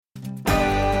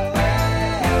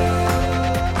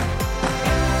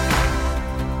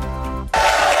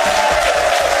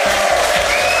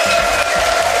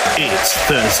It's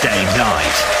Thursday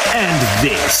night, and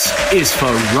this is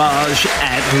Farage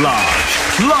at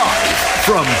Large, live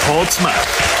from Portsmouth.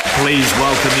 Please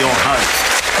welcome your host,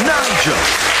 Nigel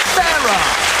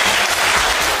Farage.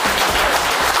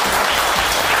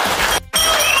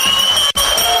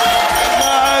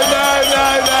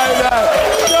 No.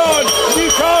 John, you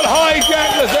can't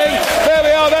hijack the thing. There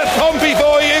we are, that's Pompey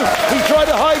for you. He tried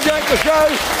to hijack the show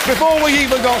before we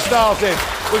even got started.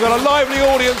 We've got a lively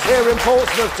audience here in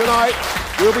Portsmouth tonight.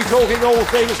 We'll be talking all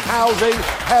things housing,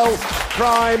 health,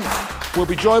 crime. We'll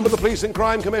be joined by the Police and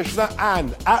Crime Commissioner,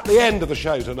 and at the end of the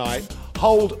show tonight,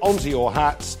 hold onto your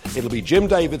hats, it'll be Jim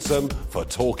Davidson for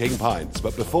Talking Pints.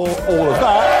 But before all of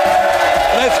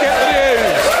that, let's get the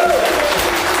news.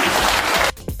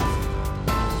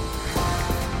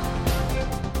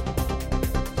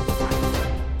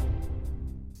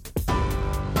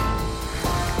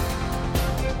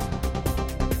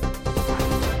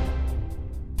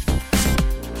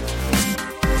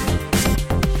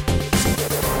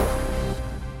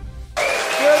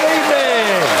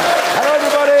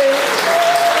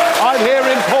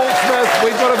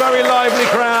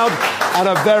 And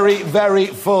a very, very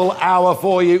full hour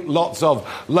for you. Lots of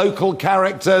local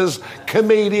characters,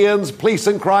 comedians, police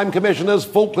and crime commissioners,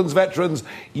 Falklands veterans,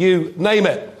 you name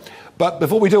it. But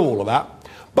before we do all of that,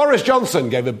 Boris Johnson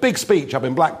gave a big speech up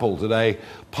in Blackpool today,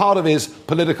 part of his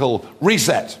political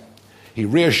reset. He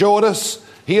reassured us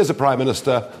he is a Prime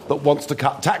Minister that wants to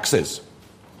cut taxes,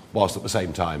 whilst at the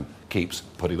same time keeps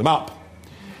putting them up.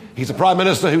 He's a Prime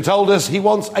Minister who told us he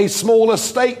wants a smaller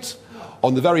state.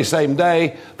 On the very same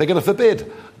day, they're going to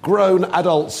forbid grown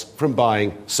adults from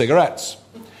buying cigarettes.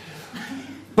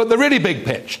 But the really big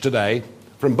pitch today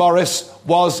from Boris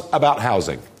was about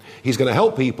housing. He's going to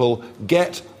help people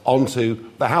get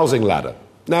onto the housing ladder.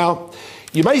 Now,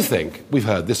 you may think we've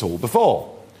heard this all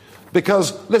before,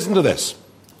 because listen to this.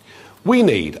 We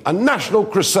need a national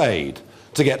crusade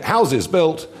to get houses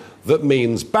built that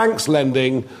means banks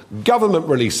lending, government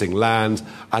releasing land,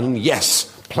 and yes,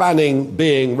 planning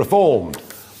being reformed.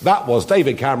 That was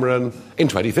David Cameron in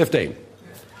 2015.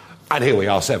 And here we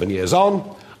are 7 years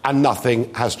on, and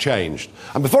nothing has changed.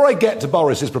 And before I get to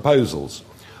Boris's proposals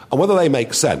and whether they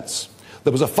make sense,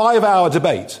 there was a 5-hour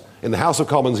debate in the House of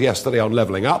Commons yesterday on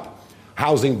levelling up,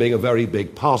 housing being a very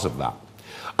big part of that.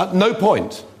 At no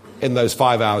point in those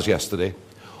 5 hours yesterday,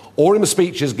 or in the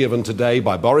speeches given today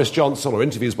by Boris Johnson or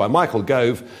interviews by Michael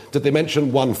Gove, did they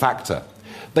mention one factor.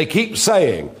 They keep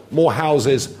saying more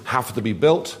houses have to be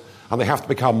built and they have to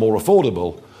become more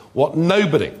affordable. What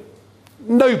nobody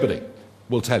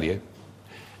will tell you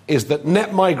is that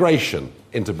net migration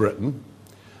into Britain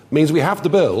means we have to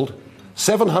build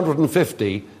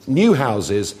 750 new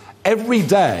houses every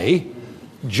day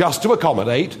just to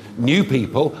accommodate new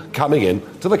people coming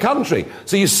into the country.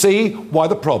 So you see why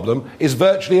the problem is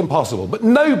virtually impossible. But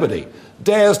nobody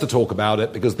dares to talk about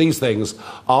it because these things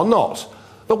are not.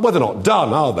 But whether or not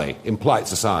done, are they, in polite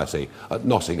society at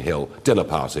Notting Hill dinner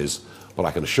parties? Well,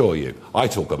 I can assure you, I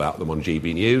talk about them on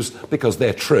GB News because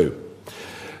they're true.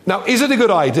 Now, is it a good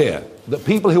idea that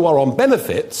people who are on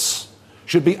benefits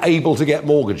should be able to get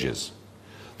mortgages?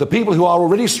 The people who are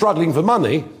already struggling for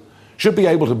money should be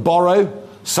able to borrow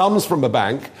sums from a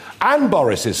bank, and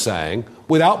Boris is saying,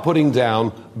 without putting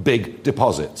down big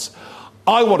deposits.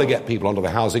 I want to get people onto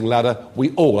the housing ladder.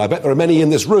 We all, I bet there are many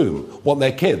in this room, want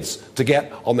their kids to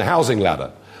get on the housing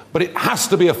ladder. But it has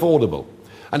to be affordable.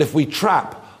 And if we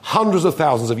trap hundreds of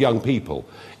thousands of young people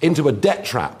into a debt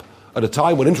trap at a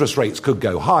time when interest rates could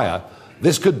go higher,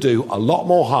 this could do a lot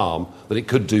more harm than it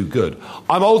could do good.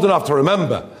 I'm old enough to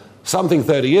remember something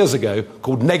 30 years ago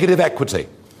called negative equity,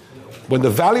 when the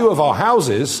value of our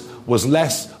houses was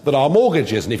less than our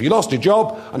mortgages. And if you lost your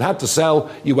job and had to sell,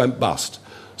 you went bust.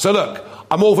 So look,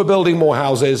 I'm all for building more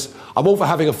houses, I'm all for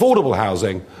having affordable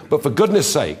housing, but for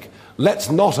goodness sake, let's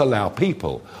not allow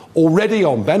people already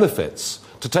on benefits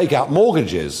to take out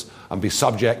mortgages and be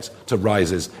subject to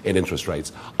rises in interest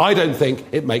rates. I don't think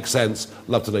it makes sense.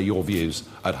 Love to know your views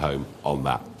at home on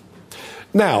that.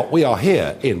 Now, we are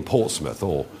here in Portsmouth,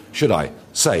 or should I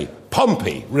say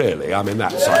Pompey, really. I mean,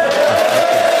 that's...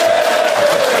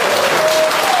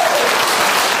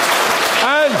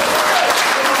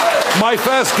 My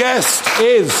first guest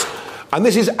is, and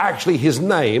this is actually his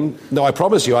name, no, I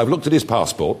promise you, I've looked at his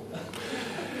passport,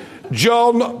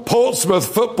 John Portsmouth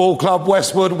Football Club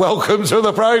Westwood. Welcome to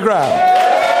the programme.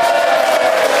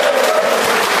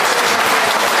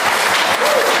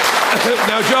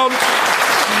 Now, John,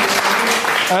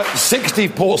 60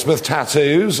 Portsmouth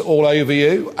tattoos all over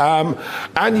you,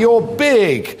 and your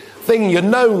big thing you're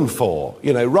known for,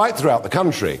 you know, right throughout the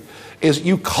country, is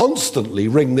you constantly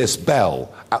ring this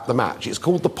bell at the match. It's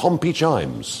called the Pompey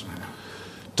Chimes.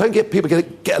 Don't people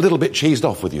get a little bit cheesed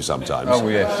off with you sometimes? Oh,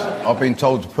 yes. I've been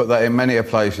told to put that in many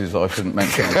places that I shouldn't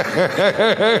mention.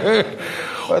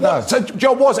 But no. So,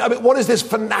 John, what is this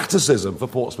fanaticism for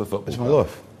Portsmouth football? It's my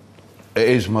life. It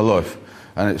is my life.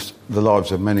 And it's the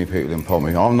lives of many people in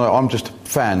Pompey. I'm just a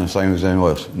fan the same as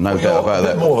anyone else. No doubt about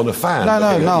that. More than a fan. No,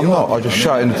 I'm not. I just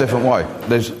show it in a different way.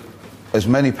 There's as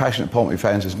many passionate Pompey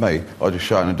fans as me. I just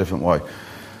show it in a different way.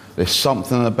 There's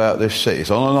something about this city.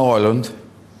 It's on an island,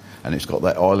 and it's got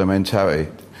that island mentality.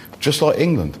 Just like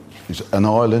England. It's an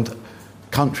island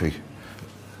country.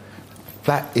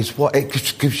 That is what it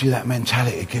gives you, that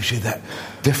mentality. It gives you that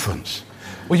difference.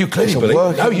 Well, you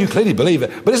clearly believe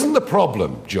it. But isn't the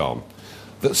problem, John,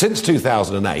 that since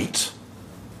 2008,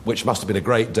 which must have been a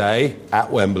great day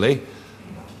at Wembley,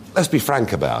 let's be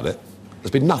frank about it,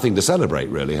 there's been nothing to celebrate,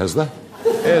 really, has there?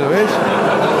 Yeah, there is.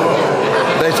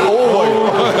 There's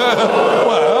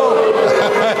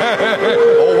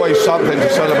always something to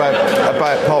celebrate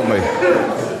about Pompey.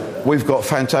 We've got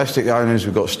fantastic owners,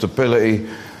 we've got stability.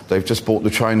 They've just bought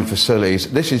the training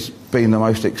facilities. This has been the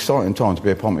most exciting time to be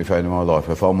a Pompey fan in my life,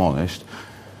 if I'm honest.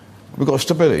 We've got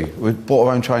stability. We've bought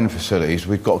our own training facilities.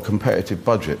 We've got a competitive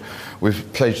budget. We've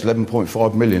pledged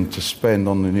 11.5 million to spend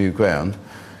on the new ground,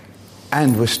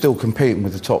 and we're still competing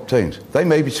with the top teams. They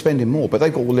may be spending more, but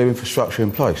they've got all their infrastructure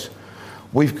in place.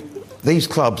 These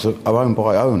clubs are owned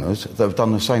by owners that have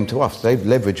done the same to us. They've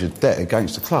leveraged a debt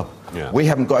against the club. Yeah. We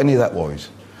haven't got any of that worries.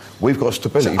 We've got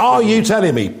stability. So are you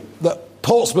telling me that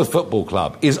Portsmouth Football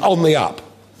Club is on the up?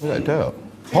 Without a doubt.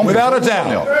 Without a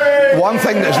doubt. One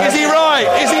thing that's... Is he right?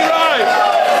 Is he right?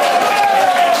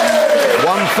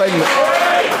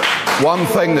 One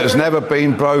thing that's never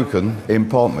been broken in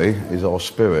Pompey is our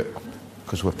spirit,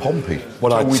 because we're Pompey.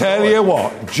 Well, I tell you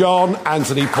what, John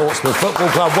Anthony, Portsmouth Football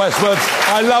Club, Westwood,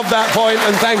 I love that point,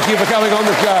 and thank you for coming on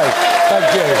the show.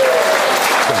 Thank you.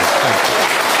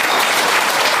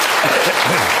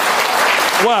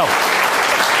 Well...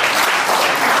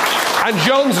 And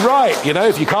John's right, you know,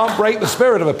 if you can't break the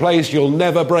spirit of a place, you'll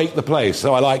never break the place.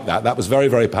 So I like that. That was very,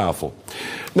 very powerful.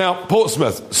 Now,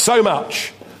 Portsmouth, so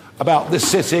much about this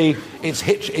city, its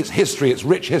history, its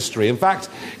rich history. In fact,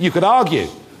 you could argue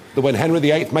that when Henry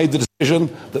VIII made the decision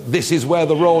that this is where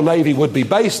the Royal Navy would be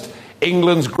based,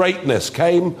 England's greatness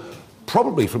came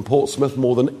probably from Portsmouth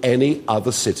more than any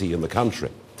other city in the country.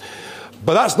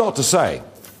 But that's not to say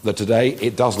that today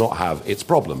it does not have its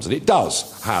problems, and it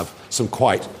does have some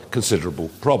quite considerable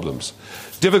problems.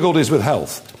 Difficulties with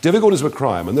health, difficulties with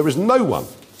crime, and there is no one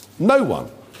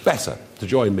better to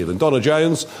join me than Donna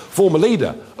Jones, former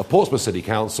leader of Portsmouth City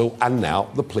Council and now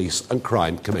the Police and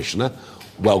Crime Commissioner.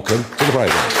 Welcome to the programme.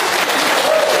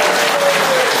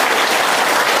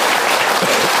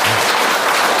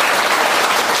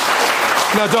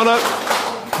 Now, Donna,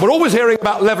 we're always hearing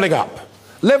about levelling up.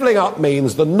 Levelling up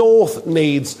means the North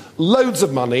needs loads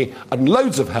of money and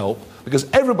loads of help because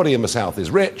everybody in the South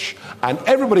is rich and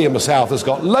everybody in the South has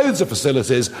got loads of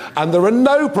facilities and there are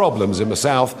no problems in the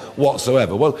South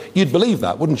whatsoever. Well, you'd believe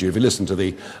that, wouldn't you, if you listened to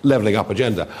the levelling up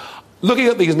agenda? Looking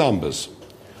at these numbers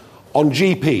on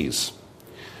GPs,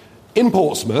 in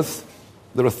Portsmouth,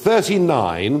 there are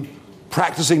 39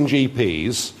 practising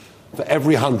GPs for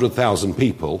every 100,000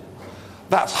 people.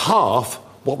 That's half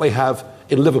what they have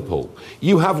in Liverpool.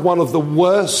 You have one of the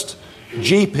worst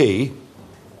GP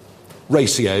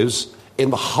ratios in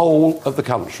the whole of the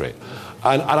country.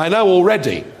 And I know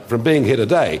already from being here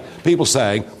today, people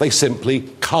saying they simply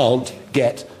can't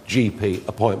get GP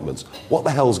appointments. What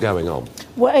the hell's going on?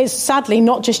 Well, it's sadly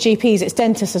not just GPs, it's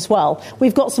dentists as well.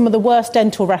 We've got some of the worst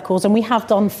dental records, and we have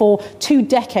done for 2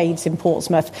 decades in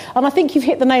Portsmouth. And I think you've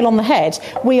hit the nail on the head.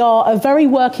 We are a very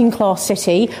working-class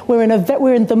city. We're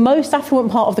in the most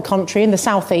affluent part of the country, in the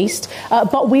southeast.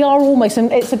 But we are almost,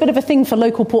 and it's a bit of a thing for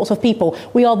local Portsmouth people,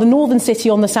 we are the northern city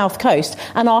on the south coast.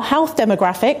 And our health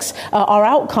demographics, our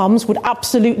outcomes would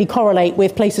absolutely correlate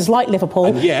with places like Liverpool.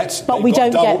 And yet, but we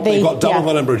don't get the... You've got double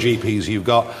the number of GPs you've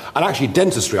got. And actually,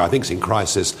 dentistry, I think, is in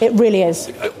crisis. It really is.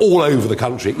 All over the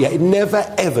country. Yeah, it never,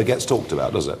 ever gets talked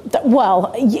about, does it?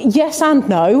 Well, yes and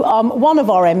no. One of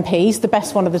our MPs, the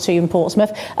best one of the two in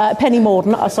Portsmouth, Penny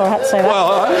Mordaunt, sorry, I had to say that.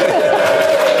 Well,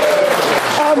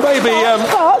 maybe...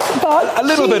 a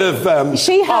little bit of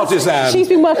partisan. She's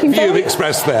been working view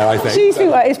expressed there, I think.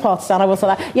 It's partisan, I will say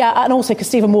that. Yeah, and also because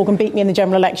Stephen Morgan beat me in the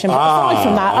general election. But aside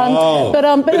from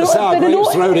that, bit of sour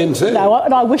grapes thrown into. No,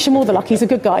 I wish him all the luck. He's a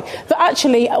good guy. But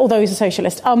actually, although he's a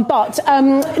socialist,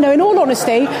 in all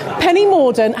honesty, Penny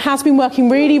Mordaunt has been working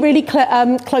really, really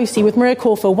closely with Maria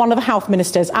Corfield, one of the health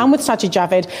ministers, and with Sajid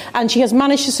Javid, and she has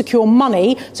managed to secure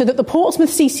money so that the Portsmouth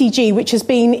CCG, which has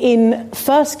been in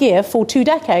first gear for 2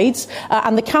 decades,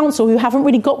 and the council, who haven't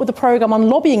really got with the programme on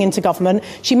lobbying into government,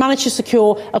 she managed to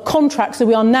secure a contract, so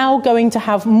we are now going to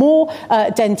have more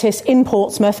dentists in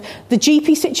Portsmouth. The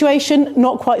GP situation,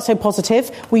 not quite so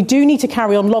positive. We do need to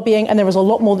carry on lobbying, and there is a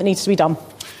lot more that needs to be done.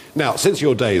 Now, since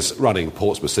your days running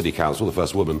Portsmouth City Council, the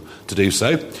first woman to do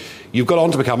so, you've gone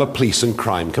on to become a police and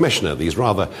crime commissioner. These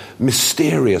rather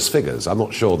mysterious figures. I'm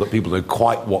not sure that people know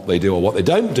quite what they do or what they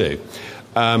don't do.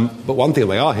 But one thing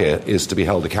they are here is to be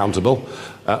held accountable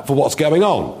for what's going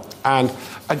on. And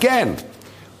again,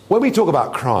 when we talk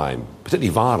about crime, particularly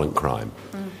violent crime,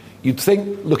 you'd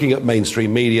think, looking at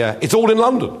mainstream media, it's all in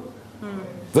London.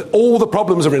 That all the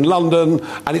problems are in London,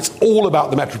 and it's all about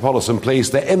the Metropolitan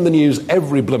Police. They're in the news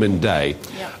every blooming day.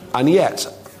 Yep. And yet,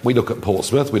 we look at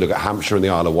Portsmouth, we look at Hampshire and the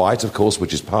Isle of Wight, of course,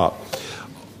 which is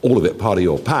all of it part of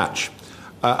your patch.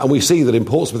 And we see that in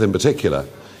Portsmouth in particular,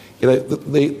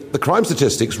 the crime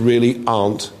statistics really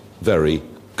aren't very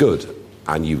good.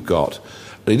 And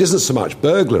it isn't so much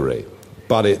burglary,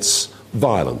 but it's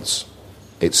violence.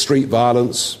 It's street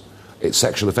violence, it's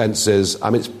sexual offences.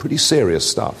 It's pretty serious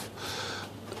stuff.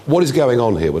 What is going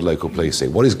on here with local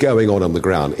policing? What is going on the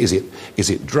ground? Is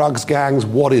it drugs gangs?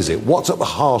 What is it? What's at the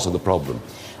heart of the problem?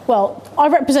 Well, I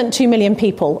represent 2 million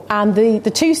people, and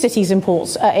the two cities in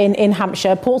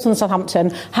Hampshire, Portsmouth and Southampton,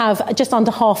 have just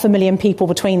under 500,000 people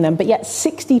between them. But yet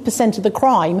 60% of the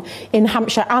crime in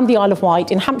Hampshire and the Isle of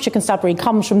Wight, in Hampshire Constabulary,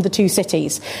 comes from the two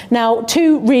cities. Now,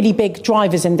 two really big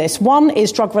drivers in this. One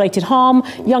is drug-related harm.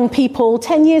 Young people,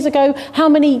 10 years ago, how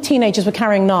many teenagers were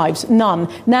carrying knives?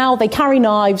 None. Now they carry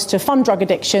knives to fund drug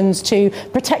addictions, to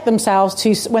protect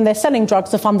themselves, when they're selling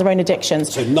drugs, to fund their own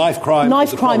addictions. So knife crime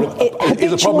is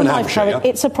a problem in Hampshire, yeah?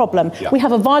 It's a problem. Yeah. We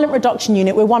have a violent reduction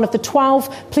unit. We're one of the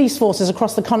 12 police forces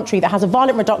across the country that has a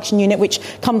violent reduction unit, which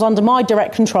comes under my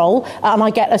direct control, and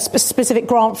I get a specific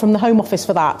grant from the Home Office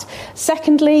for that.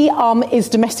 Secondly, is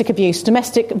domestic abuse.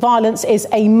 Domestic violence is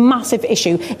a massive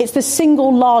issue. It's the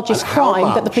single largest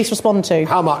crime that the police respond to.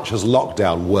 How much has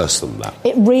lockdown worse than that?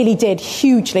 It really did,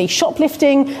 hugely.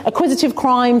 Shoplifting, acquisitive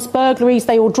crimes, burglaries,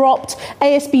 they all dropped.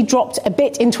 ASB dropped a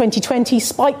bit in 2020,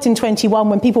 spiked in 21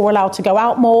 when people were allowed to go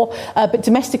out more, but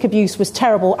domestic abuse was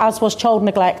terrible, as was child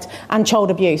neglect and child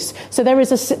abuse. So there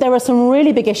are some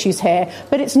really big issues here,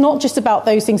 but it's not just about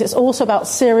those things, it's also about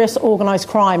serious organised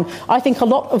crime. I think a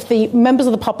lot of the members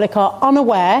of the public are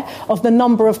unaware of the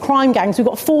number of crime gangs. We've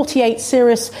got 48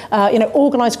 serious,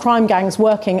 organised crime gangs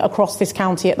working across this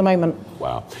county at the moment.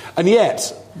 Wow. And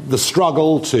yet, the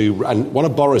struggle and one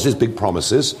of Boris's big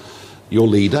promises, your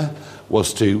leader,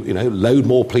 was to, load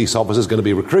more police officers going to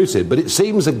be recruited. But it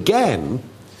seems again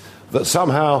that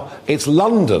somehow it's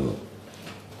London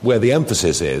where the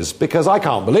emphasis is, because I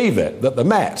can't believe it, that the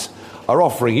Met are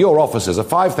offering your officers a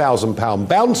 £5,000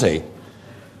 bounty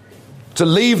to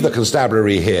leave the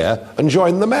constabulary here and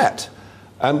join the Met.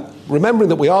 And remembering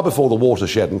that we are before the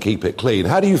watershed and keep it clean,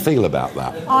 how do you feel about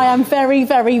that? I am very,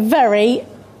 very, very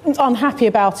unhappy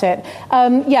about it.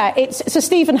 So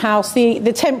Stephen House,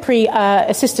 the temporary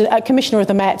assistant commissioner of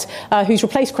the Met, who's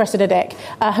replaced Cressida Dick,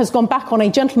 has gone back on a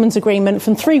gentleman's agreement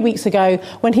from 3 weeks ago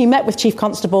when he met with chief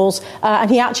constables,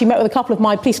 and he actually met with a couple of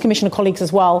my police commissioner colleagues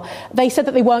as well. They said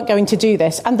that they weren't going to do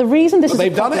this, and the reason this is a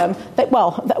problem,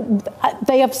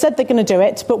 they have said they're going to do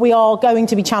it, but we are going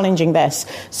to be challenging this.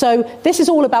 So this is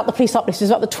all about the police uplift.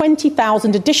 It's about the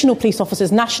 20,000 additional police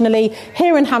officers nationally.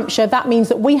 Here in Hampshire, that means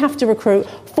that we have to recruit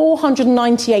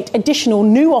 498 additional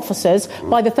new officers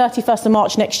by the 31st of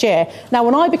March next year. Now,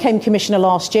 when I became commissioner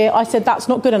last year, I said that's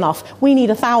not good enough. We need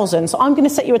 1,000. So I'm going to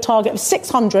set you a target of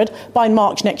 600 by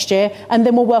March next year, and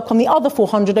then we'll work on the other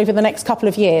 400 over the next couple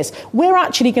of years. We're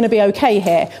actually going to be okay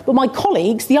here. But my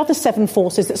colleagues, the other 7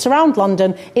 forces that surround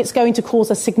London, it's going to cause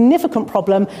a significant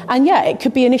problem. And it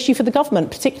could be an issue for the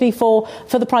government, particularly for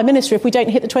the Prime Minister. If we don't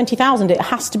hit the 20,000, it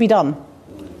has to be done.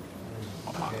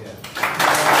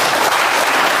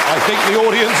 I think the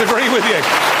audience agree with you.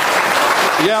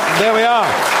 Yeah, there we are.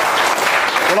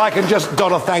 Well, I can just,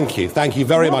 Donna, thank you. Thank you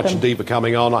very much indeed for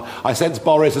coming on. I sense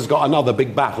Boris has got another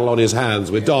big battle on his hands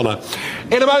with Donna.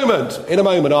 In a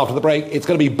moment after the break, it's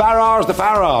going to be Barrage the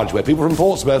Farage, where people from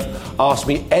Portsmouth ask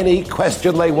me any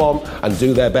question they want and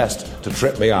do their best to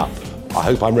trip me up. I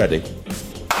hope I'm ready.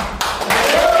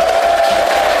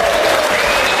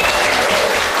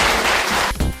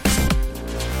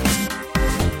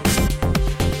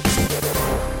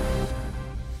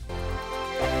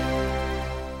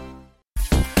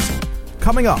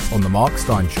 Coming up on The Mark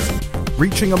Steyn Show,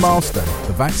 reaching a milestone,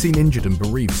 the vaccine injured and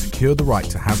bereaved secure the right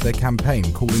to have their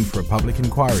campaign calling for a public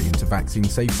inquiry into vaccine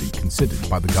safety considered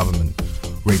by the government.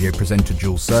 Radio presenter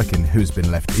Jules Sirkin, who has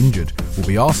been left injured, will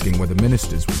be asking whether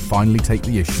ministers will finally take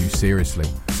the issue seriously.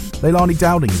 Leilani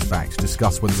Dowding is back to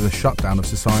discuss whether the shutdown of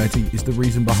society is the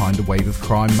reason behind a wave of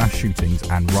crime, mass shootings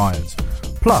and riots.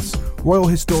 Plus, royal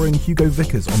historian Hugo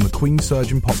Vickers on the Queen's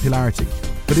surge in popularity.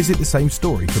 But is it the same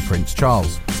story for Prince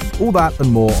Charles? All that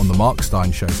and more on The Mark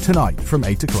Steyn Show tonight from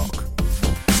 8 o'clock. So,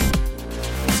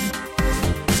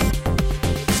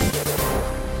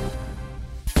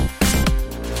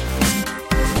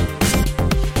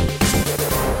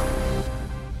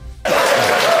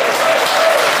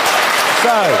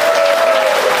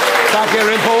 back here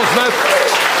in Portsmouth,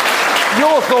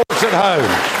 your thoughts at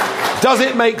home. Does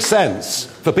it make sense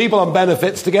for people on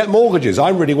benefits to get mortgages?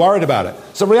 I'm really worried about it.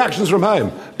 Some reactions from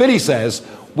home. Billy says,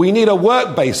 we need a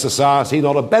work-based society,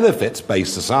 not a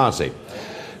benefits-based society.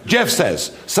 Jeff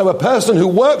says, so a person who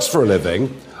works for a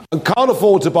living and can't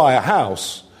afford to buy a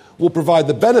house will provide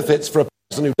the benefits for a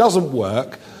person who doesn't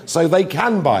work so they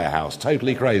can buy a house.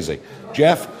 Totally crazy.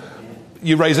 Jeff,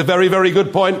 you raise a very, very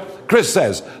good point. Chris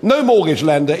says, no mortgage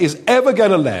lender is ever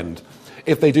going to lend.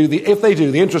 If they do, the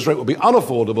interest rate will be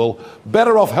unaffordable.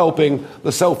 Better off helping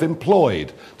the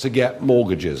self-employed to get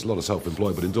mortgages. A lot of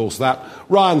self-employed would endorse that.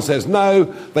 Ryan says, no,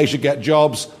 they should get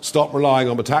jobs. Stop relying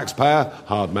on the taxpayer.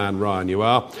 Hard man, Ryan, you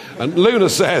are. And Luna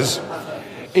says,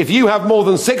 if you have more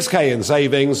than 6k in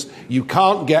savings, you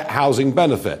can't get housing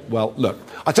benefit. Well, look,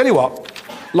 I tell you what,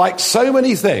 like so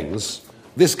many things,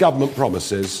 this government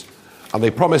promises, and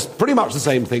they promised pretty much the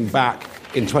same thing back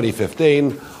in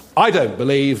 2015, I don't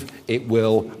believe it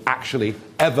will actually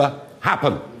ever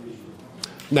happen.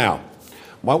 Now,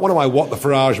 one of my what the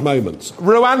Farage moments.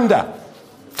 Rwanda.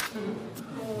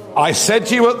 I said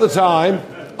to you at the time,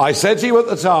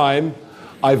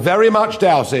 I very much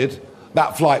doubted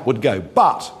that flight would go.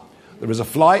 But there is a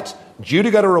flight due to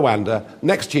go to Rwanda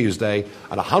next Tuesday,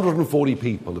 and 140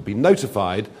 people have been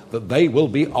notified that they will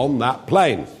be on that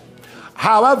plane.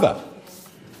 However,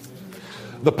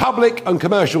 the Public and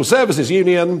Commercial Services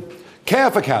Union, Care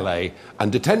for Calais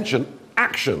and Detention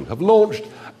Action have launched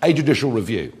a judicial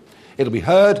review. It'll be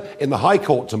heard in the High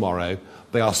Court tomorrow.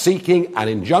 They are seeking an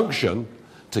injunction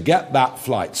to get that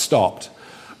flight stopped.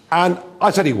 And I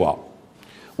tell you what,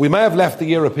 we may have left the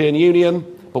European Union,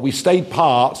 but we stayed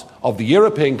part of the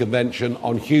European Convention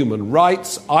on Human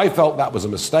Rights. I felt that was a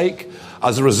mistake.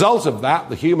 As a result of that,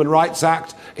 the Human Rights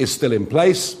Act is still in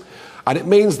place. And it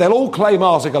means they'll all claim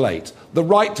Article 8, the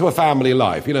right to a family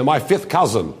life. You know, my fifth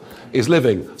cousin is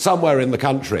living somewhere in the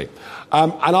country.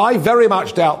 And I very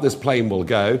much doubt this plane will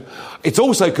go. It's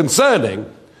also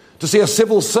concerning to see a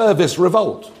civil service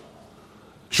revolt.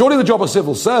 Surely the job of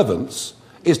civil servants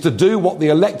is to do what the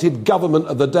elected government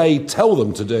of the day tell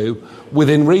them to do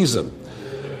within reason.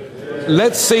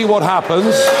 Let's see what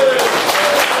happens.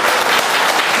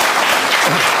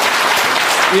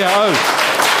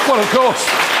 Well,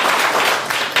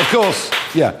 of course,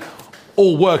 yeah.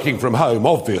 All working from home,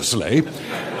 obviously.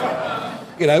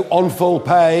 You know, on full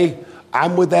pay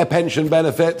and with their pension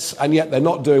benefits, and yet they're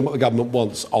not doing what the government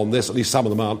wants on this, at least some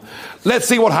of them aren't. Let's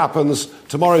see what happens.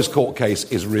 Tomorrow's court case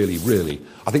is really, really,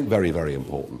 I think, very, very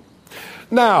important.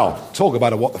 Now, talk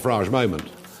about a what the Farage moment.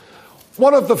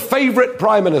 One of the favourite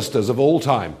prime ministers of all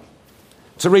time,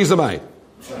 Theresa May.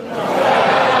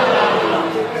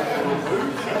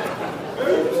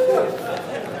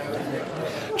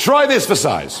 Try this for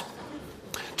size.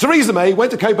 Theresa May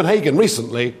went to Copenhagen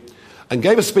recently and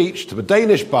gave a speech to the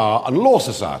Danish Bar and Law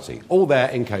Society, all there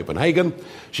in Copenhagen.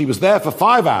 She was there for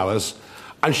 5 hours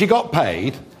and she got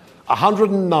paid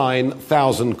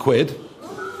 109,000 quid.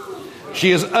 She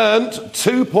has earned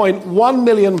 £2.1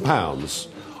 million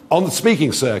on the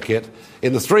speaking circuit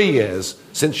in the 3 years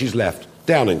since she's left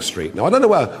Downing Street. Now, I don't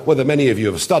know whether many of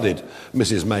you have studied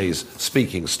Mrs. May's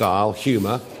speaking style,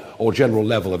 humour, or general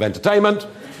level of entertainment.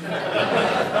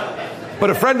 But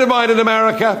a friend of mine in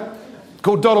America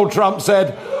called Donald Trump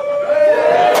said,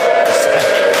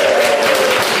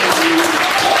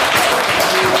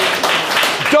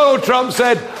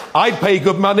 I'd pay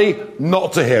good money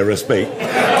not to hear her speak.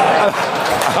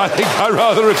 I think I'd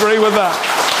rather agree with that.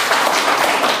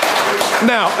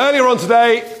 Now, earlier on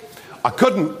today, I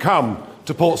couldn't come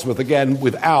to Portsmouth again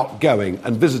without going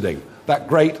and visiting that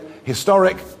great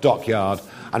historic dockyard.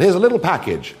 And here's a little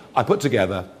package I put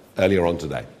together earlier on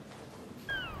today.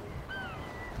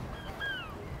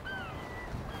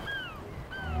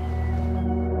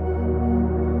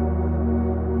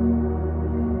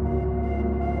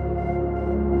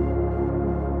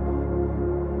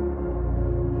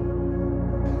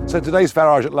 So today's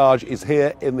Farage at Large is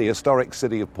here in the historic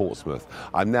city of Portsmouth.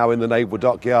 I'm now in the Naval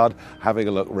Dockyard having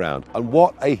a look around. And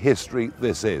what a history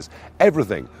this is.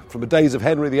 Everything from the days of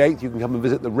Henry VIII, you can come and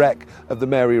visit the wreck of the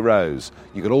Mary Rose.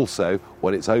 You can also,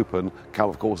 when it's open, come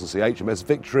of course and see HMS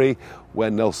Victory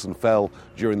when Nelson fell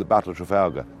during the Battle of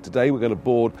Trafalgar. Today we're going to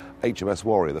board HMS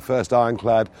Warrior, the first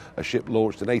ironclad, a ship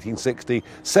launched in 1860,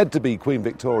 said to be Queen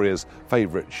Victoria's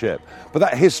favourite ship. But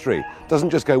that history doesn't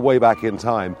just go way back in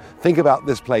time. Think about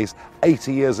this place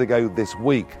 80 years ago this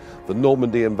week, the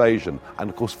Normandy invasion, and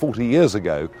of course 40 years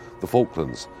ago, the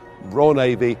Falklands. Royal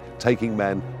Navy taking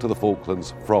men to the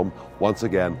Falklands from, once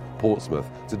again, Portsmouth.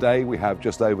 Today we have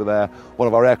just over there one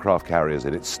of our aircraft carriers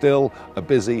in. It's still a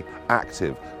busy,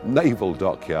 active naval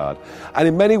dockyard. And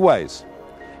in many ways,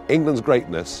 England's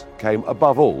greatness came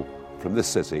above all from this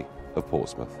city of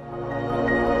Portsmouth.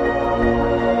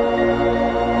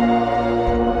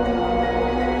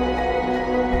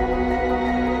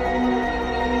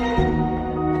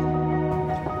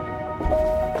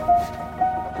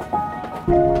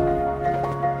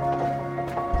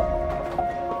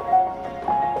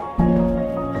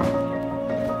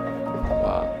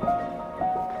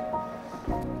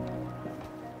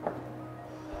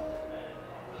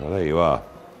 Well, there you are.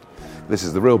 This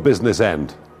is the real business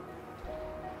end.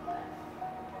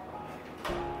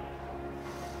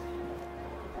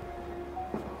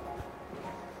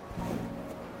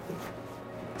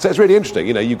 So it's really interesting,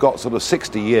 you know, you've got sort of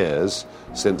 60 years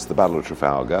since the Battle of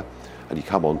Trafalgar, and you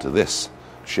come on to this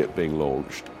ship being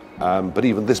launched. But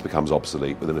even this becomes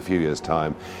obsolete within a few years'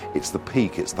 time. It's the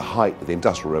peak, it's the height of the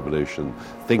Industrial Revolution.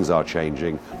 Things are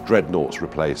changing. Dreadnoughts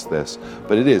replace this.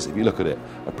 But it is, if you look at it,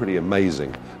 a pretty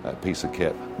amazing piece of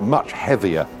kit. Much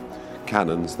heavier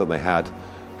cannons than they had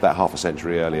about half a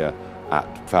century earlier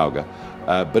at Trafalgar.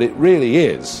 But it really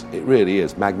is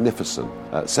magnificent.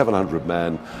 700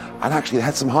 men, and actually they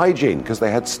had some hygiene because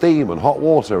they had steam and hot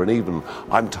water and even,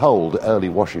 I'm told, early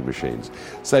washing machines.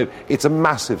 So it's a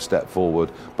massive step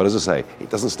forward, but as I say, it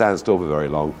doesn't stand still for very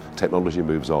long. Technology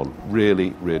moves on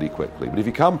really, really quickly. But if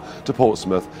you come to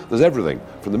Portsmouth, there's everything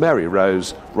from the Mary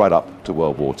Rose right up to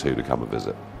World War II to come and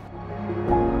visit.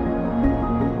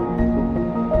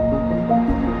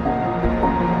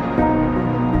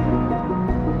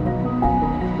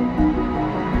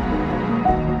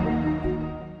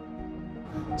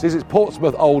 Since it's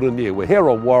Portsmouth old and new, we're here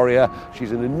on Warrior.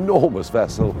 She's an enormous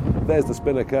vessel. There's the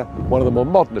Spinnaker, one of the more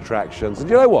modern attractions. And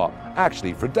you know what?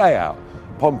 Actually, for a day out,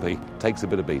 Pompey takes a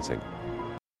bit of beating.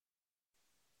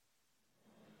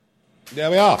 There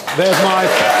we are. There's my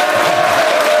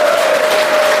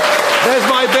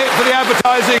bit for the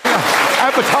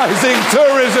advertising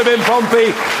tourism in Pompey.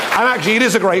 And actually, it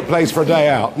is a great place for a day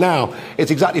out. Now,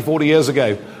 it's exactly 40 years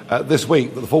ago this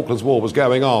week that the Falklands War was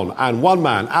going on. And one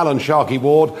man, Alan Sharkey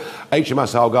Ward,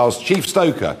 HMS Argyle's chief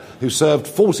stoker, who served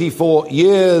 44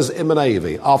 years in the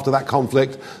Navy after that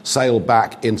conflict, sailed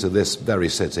back into this very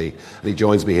city. And he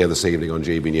joins me here this evening on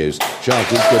GB News.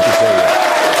 Sharkey, good to see you.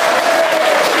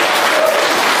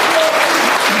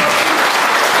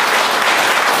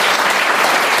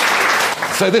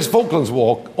 So this Falklands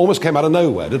War almost came out of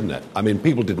nowhere, didn't it? I mean,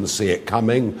 people didn't see it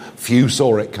coming. Few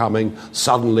saw it coming.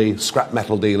 Suddenly, scrap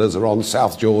metal dealers are on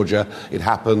South Georgia. It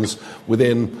happens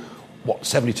within,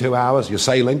 72 hours? You're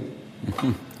sailing.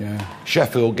 Yeah.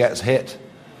 Sheffield gets hit.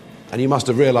 And you must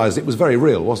have realised it was very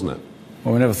real, wasn't it?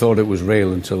 Well, we never thought it was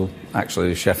real until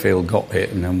actually Sheffield got hit,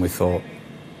 and then we thought,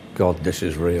 God, this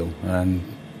is real. And,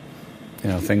 you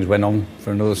know, things went on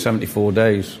for another 74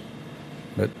 days.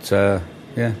 But,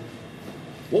 yeah.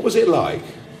 What was it like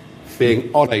being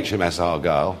on HMS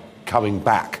Argyle, coming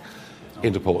back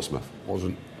into Portsmouth? I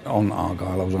wasn't on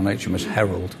Argyle, I was on HMS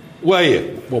Herald. Were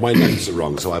you? Well, my notes are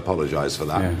wrong, so I apologise for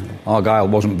that. Yeah. Argyle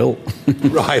wasn't built.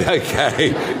 Right,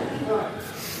 OK.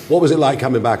 What was it like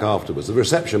coming back afterwards? The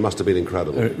reception must have been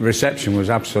incredible. The reception was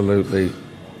absolutely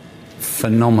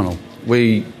phenomenal.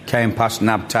 We came past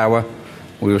Nab Tower.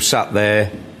 We were sat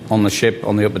there on the ship,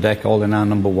 on the upper deck, all in our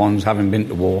number ones, having been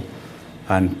to war,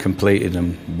 and completed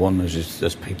and won,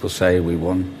 as people say, we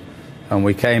won. And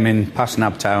we came in past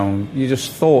Nab Town. You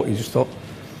just thought,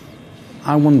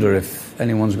 I wonder if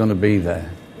anyone's going to be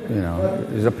there. You know,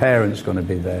 is a parent's going to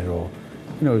be there, or,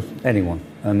 you know, anyone.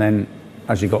 And then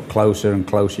as you got closer and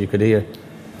closer, you could hear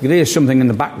something in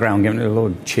the background, giving it a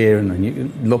little cheering, and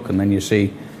you look, and then you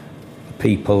see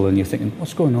people, and you're thinking,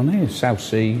 what's going on here? South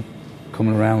Sea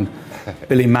coming around.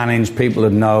 Billy Manning's people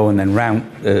would know, and then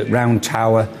round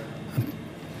Tower.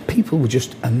 People were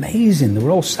just amazing. They were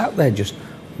all sat there just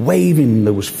waving.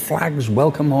 There was flags,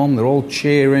 welcome home. They're all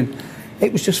cheering.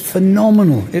 It was just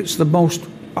phenomenal. It's the most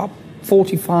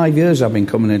 45 years I've been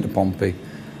coming into Pompey,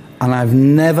 And I've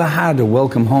never had a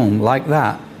welcome home like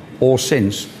that or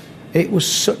since. It was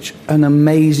such an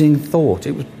amazing thought.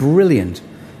 It was brilliant.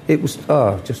 It was,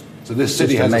 just... So this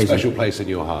city has amazing. a special place in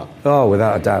your heart? Oh,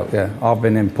 without a doubt, yeah. I've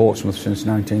been in Portsmouth since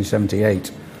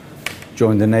 1978.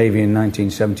 Joined the Navy in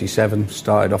 1977.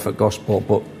 Started off at Gosport,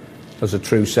 but as a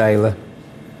true sailor,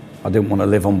 I didn't want to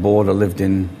live on board. I lived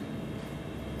in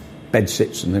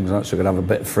bedsits and things like that, so I could have a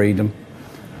bit of freedom.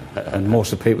 And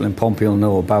most of the people in Pompey will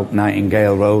know about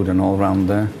Nightingale Road and all around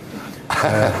there.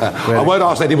 I won't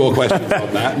ask any more questions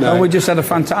on that. No. We just had a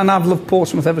fantastic... And I've loved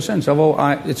Portsmouth ever since.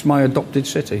 It's my adopted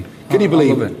city. Can you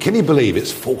believe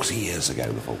it's 40 years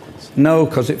ago, the Falklands? No,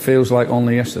 because it feels like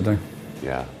only yesterday.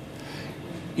 Yeah.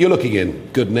 You're looking in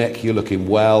good nick, you're looking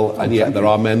well, and yet there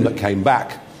are men that came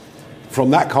back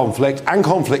from that conflict and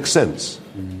conflict since,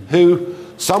 who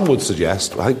some would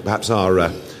suggest, I think perhaps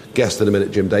our guest in a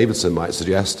minute, Jim Davidson, might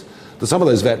suggest, that some of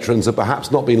those veterans have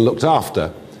perhaps not been looked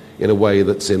after in a way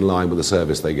that's in line with the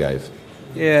service they gave.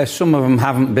 Yeah, some of them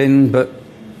haven't been, but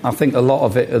I think a lot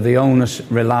of it, the onus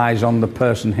relies on the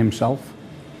person himself.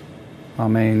 I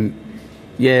mean,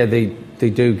 yeah, they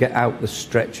do get out the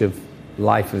stretch of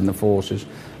life in the forces.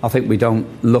 I think we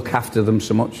don't look after them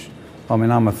so much. I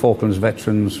mean, I'm a Falklands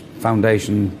Veterans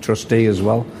Foundation trustee as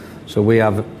well. So we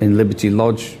have in Liberty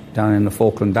Lodge down in the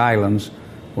Falkland Islands,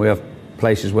 we have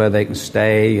places where they can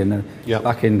stay. And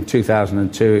back in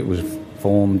 2002 it was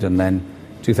formed, and then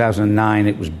 2009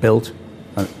 it was built.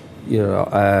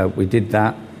 We did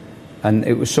that, and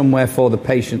it was somewhere for the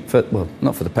patient,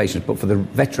 not for the patients, but for the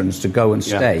veterans to go and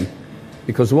stay.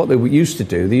 Because what they used to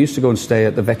do, they used to go and stay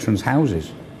at the veterans'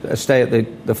 houses, stay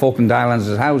at the Falkland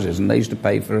Islands' houses, and they used to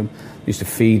pay for them, they used to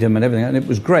feed them and everything, and it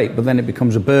was great, but then it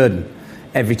becomes a burden.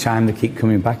 Every time they keep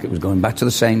coming back, it was going back to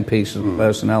the same piece of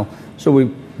personnel. So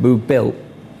we built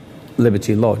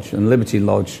Liberty Lodge, and Liberty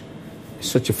Lodge is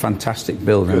such a fantastic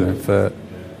building.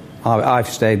 I've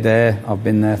stayed there, I've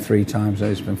been there 3 times,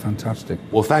 it's been fantastic.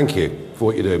 Well, thank you for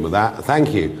what you're doing with that.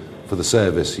 Thank you for the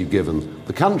service you've given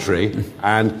the country,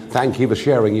 and thank you for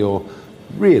sharing your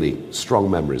really strong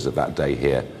memories of that day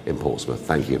here in Portsmouth.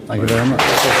 Thank you. Thank you very much.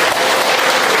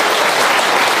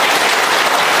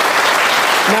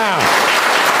 Now,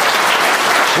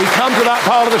 we come to that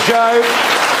part of the show.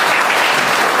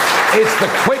 It's the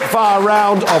quick-fire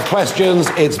round of questions.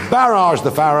 It's Barrage the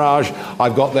Farage.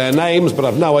 I've got their names, but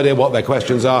I've no idea what their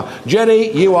questions are.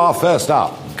 Jenny, you are first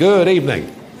up. Good evening.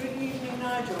 Good evening,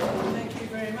 Nigel, and thank you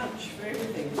very much for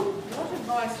everything. What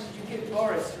advice would you give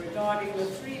Boris regarding the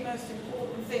 3 most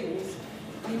important things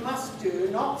he must do,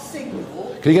 not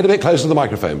signal... Can you get a bit closer to the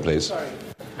microphone, please? Sorry.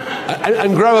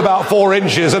 And grow about 4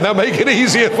 inches, and they'll make it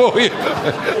easier for you.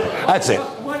 That's it.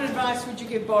 What advice would you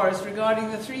give Boris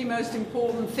regarding the 3 most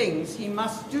important things he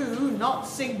must do, not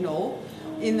signal,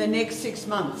 in the next 6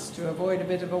 months to avoid a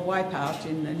bit of a wipeout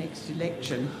in the next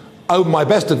election? Oh, my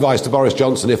best advice to Boris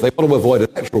Johnson, if they want to avoid an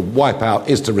electoral wipeout,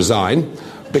 is to resign.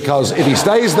 Because if he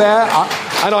stays there,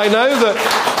 and I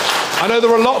know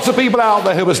there are lots of people out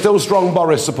there who are still strong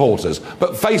Boris supporters,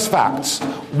 but face facts.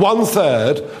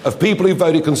 1/3 of people who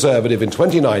voted Conservative in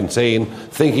 2019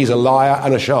 think he's a liar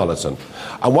and a charlatan.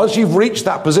 And once you've reached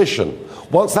that position,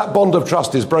 once that bond of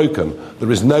trust is broken,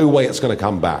 there is no way it's going to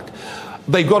come back.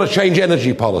 They've got to change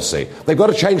energy policy. They've got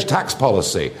to change tax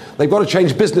policy. They've got to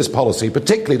change business policy,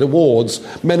 particularly towards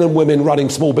men and women running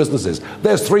small businesses.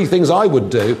 There's 3 things I would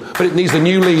do, but it needs a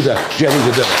new leader, Jenny,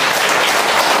 to do it.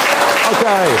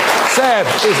 Okay, Seb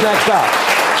is next up.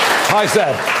 Hi,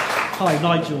 Seb. Hi,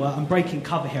 Nigel. I'm breaking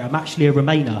cover here. I'm actually a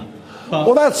Remainer. But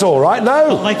well, that's all right.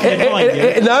 No.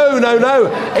 No.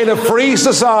 In a free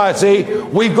society,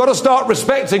 we've got to start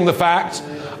respecting the fact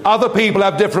other people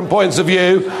have different points of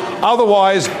view.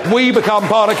 Otherwise, we become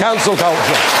part of cancel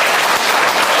culture.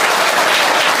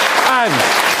 And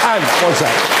one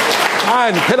sec.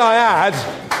 And can I add,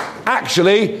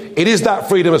 actually, it is that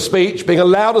freedom of speech, being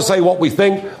allowed to say what we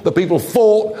think, that people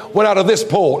went out of this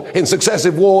port in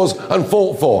successive wars and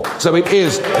fought for. So it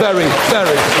is very,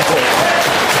 very important.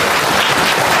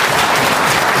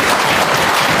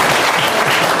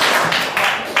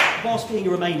 Whilst being a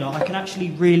Remainer, I can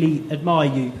actually really admire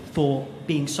you for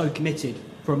being so committed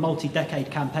for a multi-decade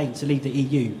campaign to leave the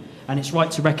EU, and it's right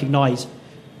to recognise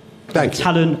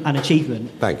talent and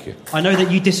achievement. Thank you. I know that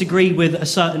you disagree with a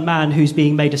certain man who's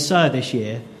being made a Sir this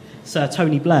year, Sir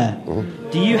Tony Blair. Mm-hmm.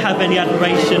 Do you have any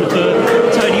admiration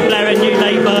for Tony Blair and New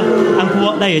Labour and for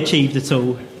what they achieved at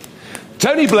all?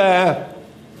 Tony Blair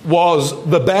was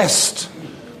the best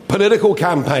political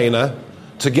campaigner.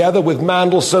 Together with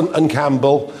Mandelson and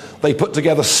Campbell, they put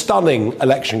together stunning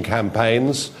election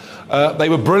campaigns. They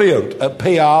were brilliant at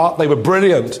PR. They were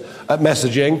brilliant at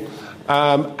messaging.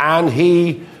 And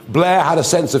he Blair had a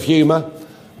sense of humour.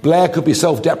 Blair could be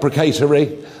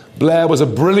self-deprecatory. Blair was a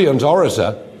brilliant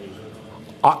orator.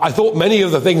 I thought many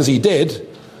of the things he did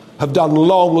have done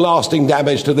long-lasting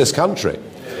damage to this country.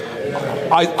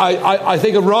 I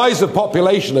think a rise of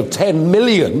population of 10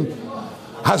 million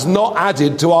has not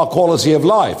added to our quality of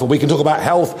life. And we can talk about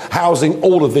health, housing,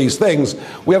 all of these things.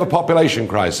 We have a population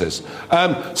crisis.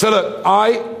 So look,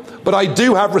 but I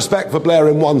do have respect for Blair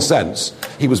in one sense.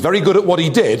 He was very good at what he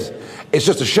did. It's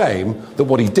just a shame that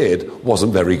what he did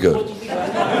wasn't very good.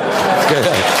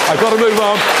 I've got to move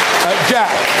on. Jack.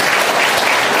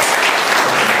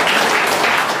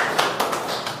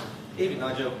 Evening,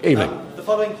 Nigel. Evening. The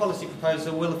following policy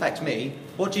proposal will affect me.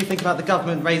 What do you think about the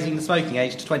government raising the smoking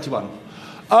age to 21?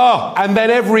 Oh, and then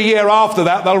every year after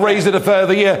that, they'll raise it a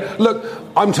further year. Look,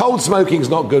 I'm told smoking's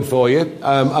not good for you,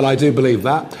 and I do believe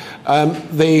that.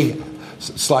 The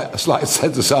slight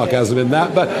sense of sarcasm in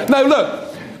that. But no,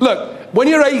 look, when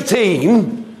you're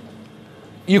 18,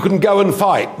 you can go and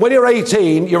fight. When you're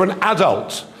 18, you're an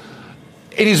adult.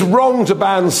 It is wrong to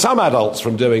ban some adults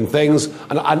from doing things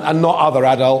and not other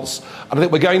adults. And I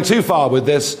think we're going too far with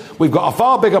this. We've got a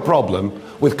far bigger problem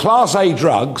with Class A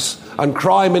drugs and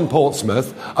crime in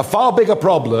Portsmouth, a far bigger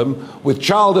problem with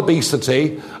child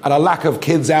obesity and a lack of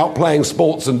kids out playing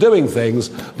sports and doing things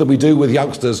than we do with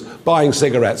youngsters buying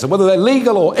cigarettes. And whether they're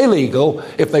legal or illegal,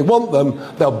 if they want them,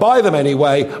 they'll buy them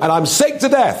anyway. And I'm sick to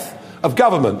death of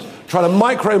government trying to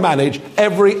micromanage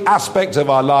every aspect of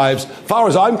our lives. As far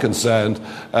as I'm concerned,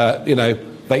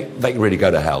 they can really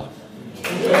go to hell.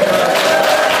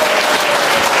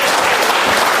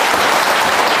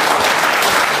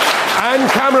 Anne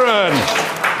Cameron.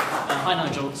 Hi,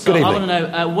 Nigel. So I want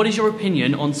to know, what is your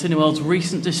opinion on Cineworld's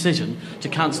recent decision to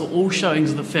cancel all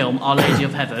showings of the film Our Lady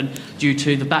of Heaven due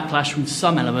to the backlash from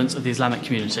some elements of the Islamic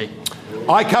community?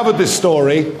 I covered this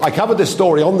story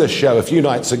on this show a few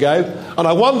nights ago, and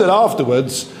I wondered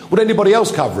afterwards, would anybody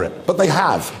else cover it? But they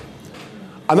have.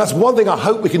 And that's one thing I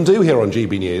hope we can do here on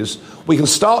GB News. We can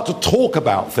start to talk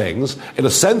about things in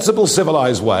a sensible,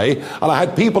 civilised way. And I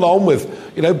had people on with,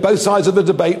 both sides of the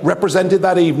debate represented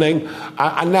that evening,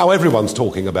 and now everyone's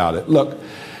talking about it. Look,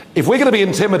 if we're going to be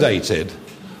intimidated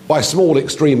by small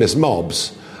extremist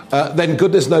mobs, then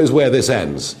goodness knows where this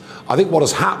ends. I think what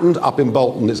has happened up in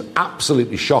Bolton is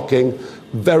absolutely shocking,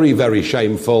 very, very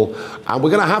shameful, and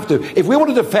we're going to have to, if we want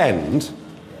to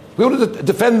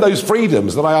defend those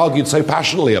freedoms that I argued so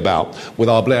passionately about with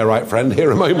our Blairite friend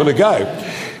here a moment ago.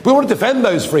 If we want to defend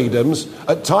those freedoms,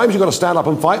 at times you've got to stand up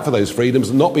and fight for those freedoms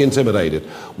and not be intimidated.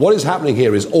 What is happening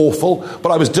here is awful,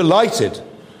 but I was delighted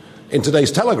in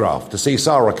today's Telegraph to see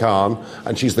Sarah Khan,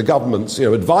 and she's the government's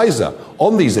advisor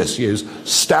on these issues,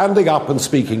 standing up and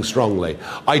speaking strongly.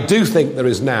 I do think there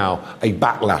is now a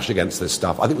backlash against this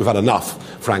stuff. I think we've had enough,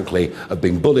 frankly, of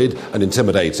being bullied and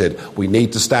intimidated. We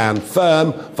need to stand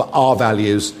firm for our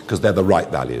values because they're the right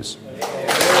values. And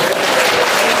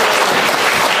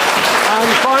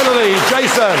finally,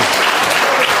 Jason.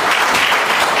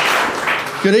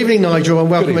 Good evening, Nigel,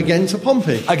 and welcome again to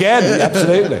Pompey. Again,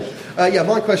 absolutely.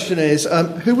 My question is,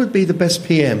 who would be the best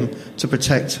PM to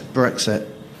protect Brexit?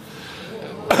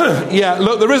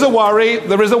 Look, there is a worry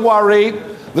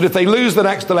that if they lose the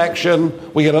next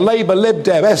election, we get a Labour, Lib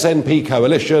Dem, SNP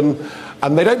coalition,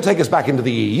 and they don't take us back into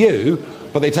the EU,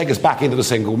 but they take us back into the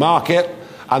single market,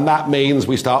 and that means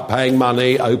we start paying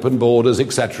money, open borders,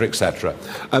 etc., etc.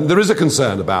 There is a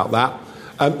concern about that.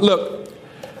 Look,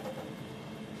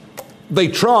 they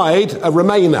tried a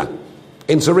Remainer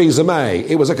in Theresa May.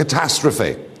 It was a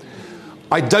catastrophe.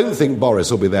 I don't think Boris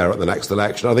will be there at the next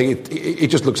election. I think it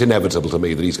just looks inevitable to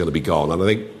me that he's going to be gone, and I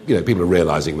think people are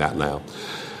realising that now.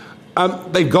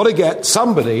 They've got to get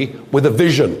somebody with a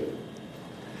vision.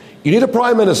 You need a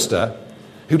Prime Minister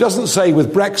who doesn't say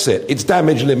with Brexit it's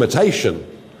damage limitation,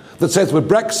 that says with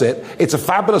Brexit it's a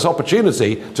fabulous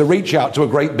opportunity to reach out to a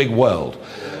great big world.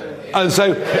 And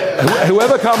so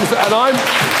whoever comes, and I'm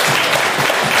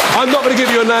not going to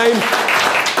give you a name.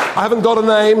 I haven't got a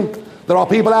name. There are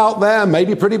people out there,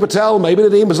 maybe Priti Patel, maybe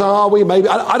Nadhim Zahawi, maybe,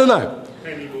 I don't know.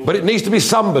 But it needs to be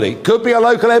somebody. Could be a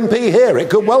local MP here. It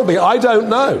could well be. I don't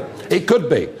know. It could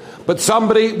be. But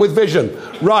somebody with vision.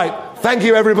 Right. Thank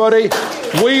you, everybody.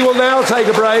 We will now take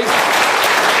a break.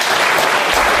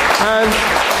 And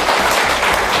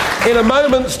in a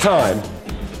moment's time,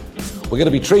 we're going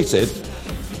to be treated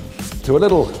to a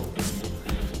little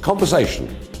conversation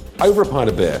over a pint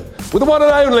of beer with the one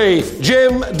and only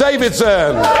Jim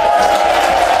Davidson.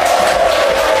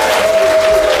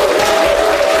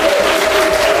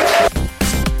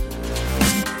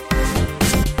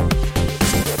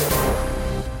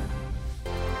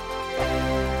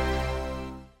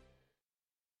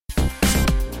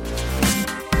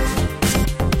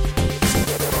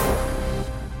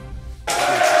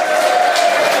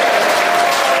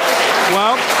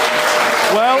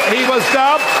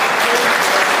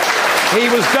 He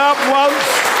was dubbed once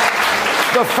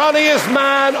the funniest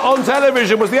man on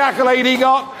television, was the accolade he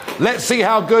got. Let's see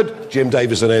how good Jim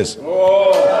Davison is.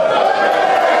 Oh.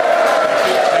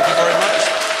 Thank you very much.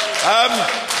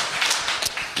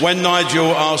 When Nigel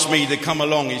asked me to come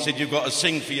along, he said, you've got to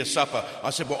sing for your supper. I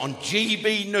said, well, on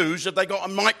GB News, have they got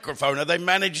a microphone? Have they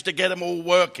managed to get them all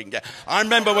working? I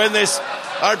remember when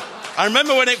I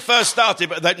remember when it first started,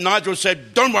 but that Nigel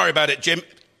said, don't worry about it, Jim.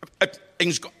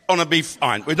 Things going to be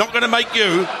fine. We're not going to make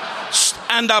you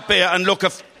stand up here and look an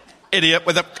idiot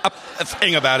with a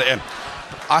thing about it.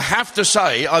 I have to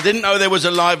say, I didn't know there was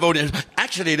a live audience.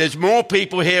 Actually, there's more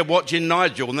people here watching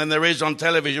Nigel than there is on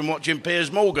television watching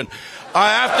Piers Morgan.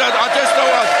 I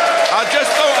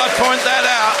just thought I'd point that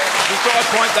out.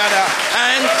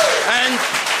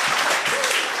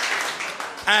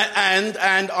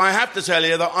 And I have to tell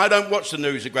you that I don't watch the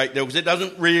news a great deal because it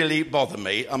doesn't really bother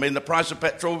me. I mean, the price of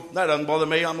petrol, that doesn't bother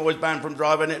me. I'm always banned from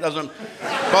driving. It doesn't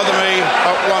bother me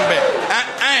one bit.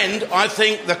 And I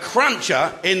think the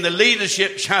cruncher in the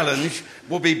leadership challenge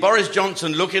will be Boris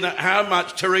Johnson looking at how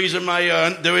much Theresa May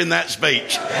earned doing that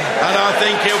speech. And I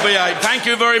think he'll be a... Thank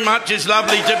you very much. It's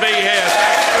lovely to be here.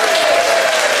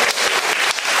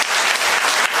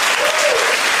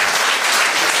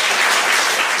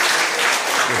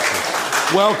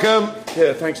 Welcome.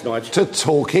 Yeah, thanks, Nigel. To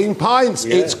Talking Pints.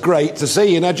 Yeah. It's great to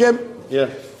see you. Now, Jim. Yeah.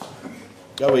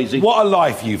 Go easy. What a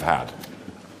life you've had.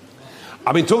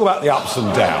 I mean, talk about the ups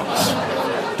and downs.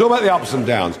 Talk about the ups and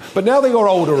downs. But now that you're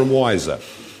older and wiser,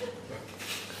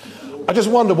 I just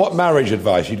wonder what marriage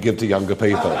advice you'd give to younger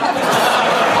people.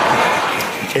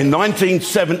 In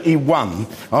 1971,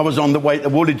 I was on the way to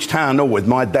Woolwich Town Hall with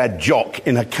my dad, Jock,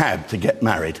 in a cab to get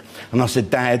married. And I said,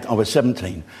 Dad, I was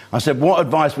 17. I said, what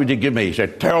advice would you give me? He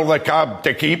said, tell the cab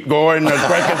to keep going as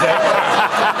quick as it...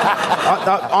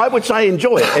 I would say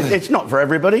enjoy it. It's not for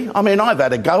everybody. I mean, I've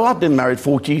had a go. I've been married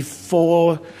 50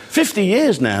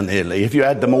 years now nearly, if you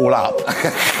add them all up.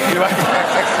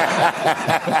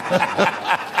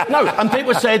 No, and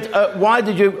people said, why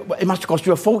did you... It must have cost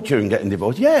you a fortune getting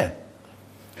divorced. Yeah.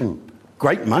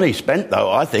 Great money spent, though,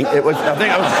 I think.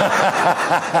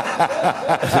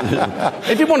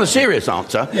 If you want a serious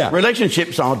answer,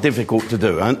 relationships are difficult to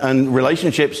do. And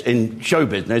relationships in show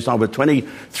business, I was a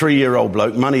 23-year-old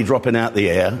bloke, money dropping out the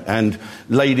air, and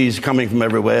ladies coming from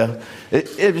everywhere.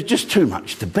 It was just too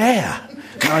much to bear,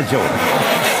 Nigel.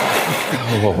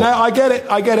 No, I get it.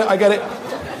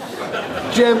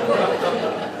 Jim...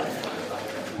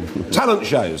 Talent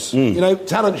shows. You know,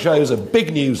 talent shows are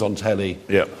big news on telly.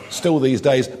 Yeah. Still these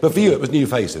days. But for you, it was New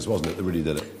Faces, wasn't it, that really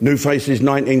did it? New Faces,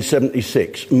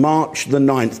 1976. March the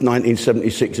 9th,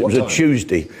 1976. It was a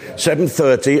Tuesday.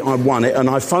 7:30, I won it, and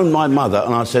I phoned my mother,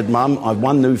 and I said, Mum, I've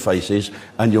won New Faces,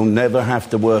 and you'll never have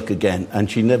to work again.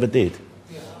 And she never did.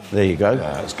 There you go.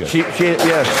 Yeah, that's good.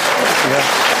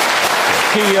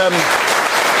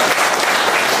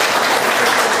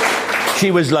 She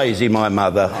was lazy, my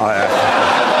mother.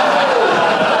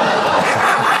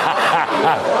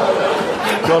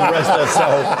 God rest her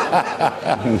soul.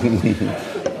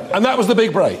 And that was the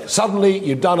big break. Suddenly,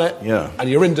 you'd done it, and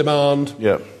you're in demand.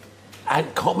 Yeah.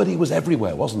 And comedy was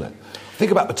everywhere, wasn't it?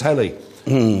 Think about the telly.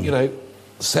 You know,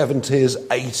 70s,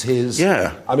 80s.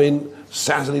 Yeah. I mean,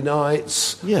 Saturday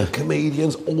nights,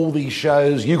 comedians, all these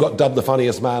shows. You got dubbed the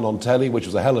funniest man on telly, which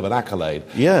was a hell of an accolade.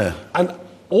 Yeah. And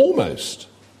almost,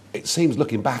 it seems,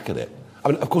 looking back at it, I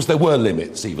mean, of course, there were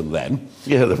limits even then.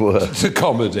 Yeah, there were. To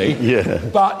comedy. Yeah.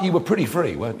 But you were pretty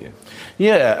free, weren't you?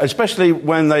 Yeah, especially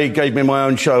when they gave me my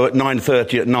own show at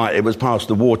 9:30 at night. It was past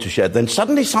the watershed. Then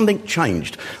suddenly something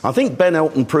changed. I think Ben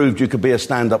Elton proved you could be a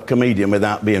stand-up comedian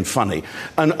without being funny.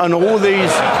 And all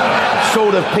these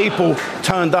sort of people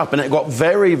turned up, and it got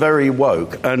very, very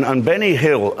woke. And Benny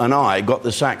Hill and I got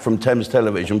the sack from Thames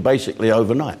Television basically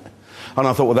overnight. And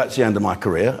I thought, well, that's the end of my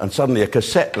career. And suddenly a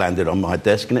cassette landed on my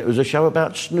desk, and it was a show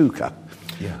about snooker.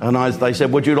 Yeah. And they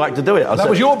said, would you like to do it? That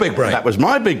was your big break? That was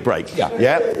my big break.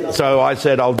 Yeah. So I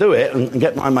said, I'll do it, and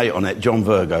get my mate on it, John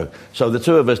Virgo. So the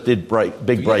two of us did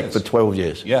big break for 12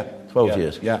 years. Yeah. 12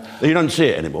 years. Yeah. You don't see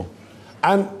it anymore.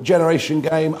 And Generation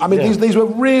Game. I mean, these were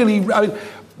really... I mean,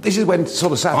 this is when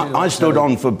sort of Saturday I stood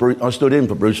in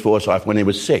for Bruce Forsyth when he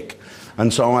was sick.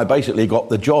 And so I basically got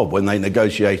the job when they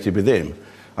negotiated with him.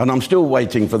 And I'm still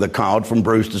waiting for the card from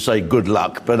Bruce to say good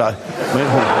luck, but it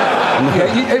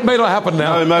may not happen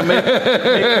now. No,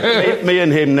 me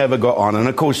and him never got on. And,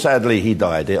 of course, sadly, he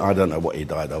died. I don't know what he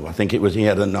died of. I think it was he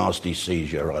had a nasty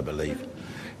seizure, I believe.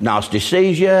 Nasty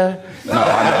seizure? No.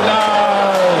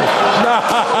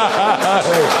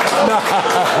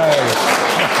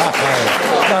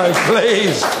 No,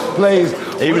 please.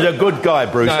 He was a good guy,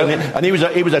 Bruce, and he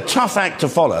was a tough act to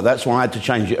follow. That's why I had to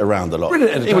change it around a lot.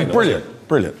 Brilliant. He was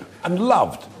brilliant. And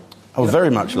loved. Oh, very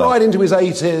much loved. Right into his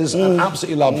 80s and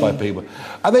absolutely loved by people.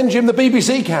 And then, Jim, the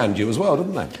BBC canned you as well,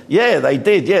 didn't they? Yeah, they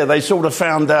did, yeah. They sort of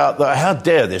found out that how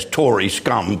dare this Tory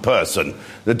scum person,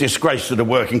 the disgrace to the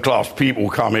working class people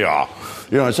come here.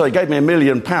 You know, so they gave me £1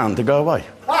 million to go away.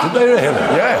 Did they really?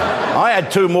 Yeah. I had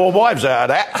 2 more wives out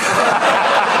of that.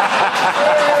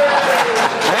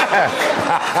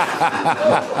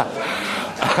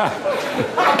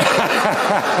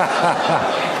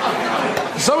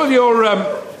 Some of your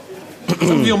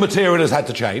material has had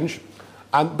to change,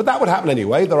 but that would happen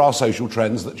anyway. There are social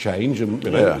trends that change, and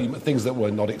things that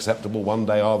were not acceptable one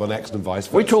day are the next, and vice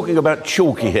versa. We're talking about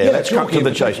Chalky here. Let's cut to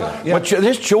the chase. Yeah. Well,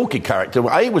 this Chalky character,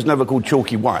 was never called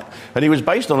Chalky White, and he was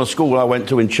based on a school I went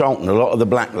to in Charlton. A lot of the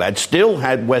black lads still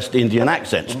had West Indian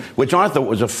accents, which I thought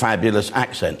was a fabulous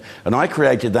accent, and I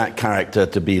created that character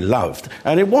to be loved,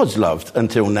 and it was loved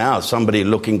until now. Somebody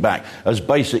looking back has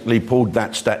basically pulled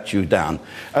that statue down,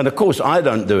 and of course I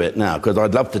don't do it now because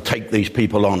I'd love to take these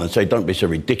people on and say, don't be so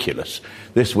ridiculous.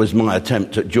 This was my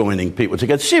attempt at joining people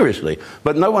together seriously,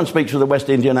 but no one speaks with a West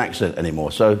Indian accent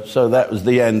anymore, so that was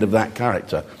the end of that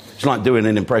character. It's like doing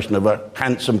an impression of a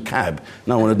handsome cab.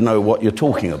 No one would know what you're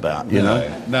talking about, you know?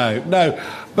 No.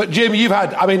 But Jim, you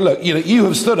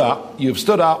have stood up. You've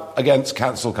stood up against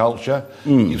cancel culture.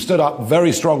 You've stood up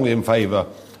very strongly in favour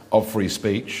of free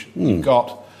speech. You've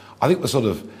got, I think, the sort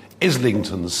of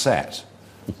Islington set.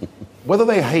 Whether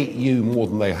they hate you more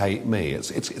than they hate me,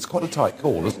 it's quite a tight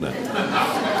call, isn't it?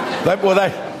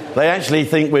 They actually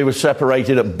think we were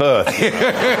separated at birth.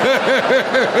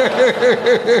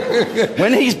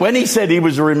 When he said he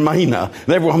was a Remainer, and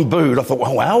everyone booed, I thought,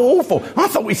 well, how awful. I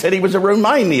thought we said he was a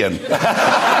Romanian.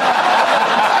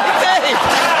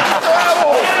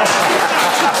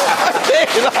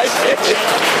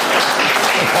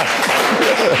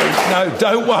 No,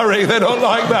 don't worry, they're not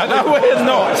like that. No, we're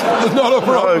not. There's not a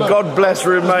problem. No, God bless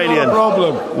Romanian. Not a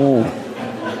problem.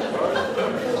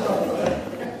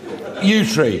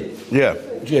 Yewtree. Yeah.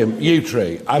 Jim,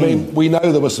 Yewtree. I mean, we know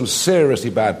there were some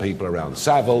seriously bad people around.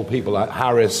 Savile, people like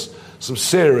Harris, some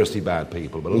seriously bad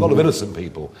people, but a lot of innocent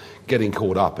people getting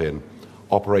caught up in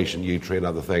Operation Yewtree and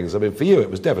other things. I mean, for you, it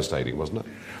was devastating, wasn't it?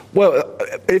 Well,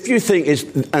 if you think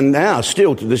and now,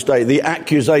 still to this day, the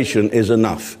accusation is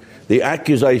enough. The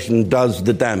accusation does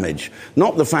the damage.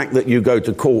 Not the fact that you go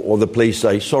to court or the police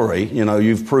say, sorry,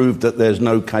 you've proved that there's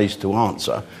no case to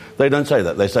answer. They don't say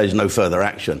that. They say there's no further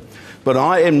action. But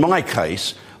in my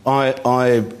case,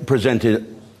 I presented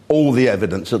all the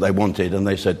evidence that they wanted, and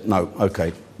they said, no,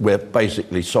 OK, we're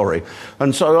basically sorry.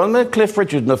 And so then Cliff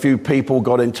Richard and a few people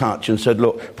got in touch and said,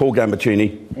 look, Paul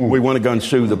Gambaccini, we want to go and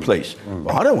sue the police.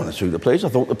 Well, I don't want to sue the police. I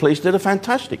thought the police did a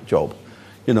fantastic job.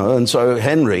 And so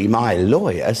Henry, my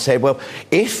lawyer, said, well,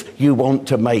 if you want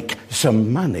to make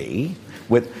some money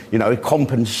with,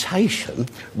 compensation,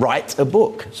 write a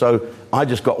book. So I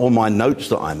just got all my notes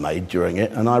that I made during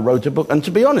it, and I wrote a book. And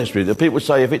to be honest with you, people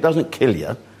say if it doesn't kill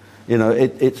you,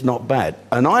 it's not bad.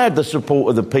 And I had the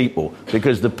support of the people,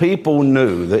 because the people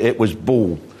knew that it was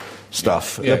bull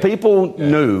stuff. Yeah. The people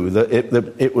knew that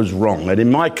it was wrong, and in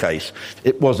my case,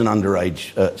 it wasn't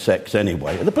underage sex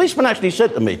anyway. And the policeman actually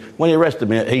said to me, when he arrested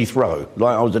me at Heathrow,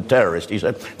 like I was a terrorist, he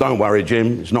said, don't worry,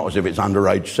 Jim, it's not as if it's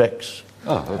underage sex.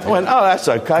 Oh, I went, oh, that's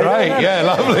okay. Great, yeah,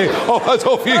 lovely. Oh, that's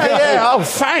off you go. Yeah, oh,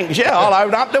 thanks, yeah, I'll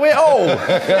own up to it all.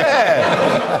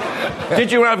 Yeah.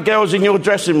 Did you have girls in your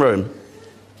dressing room?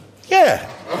 Yeah.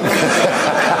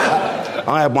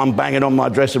 I had one banging on my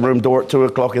dressing room door at 2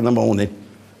 o'clock in the morning.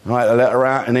 I had to let her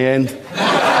out in the end. Calling.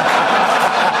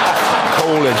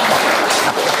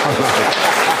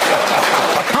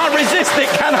 I can't resist it,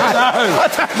 can I?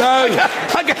 No.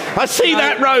 I see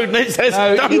that road and it says,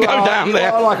 don't go down there.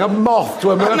 You are like a moth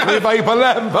to a mercury vapour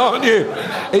lamp, aren't you?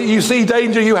 You see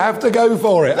danger, you have to go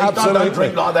for it. Absolutely. Don't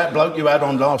drink like that bloke you had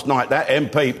on last night, that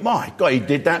MP. My God, he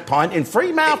did that pint in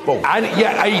 3 mouthfuls. And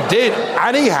yeah, he did.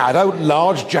 And he had a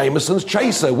large Jameson's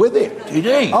chaser with it. Did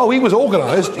he? Oh, he was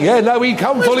organised. Yeah, no, he'd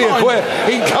come fully equipped.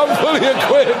 He'd come fully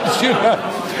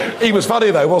equipped, He was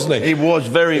funny, though, wasn't he? He was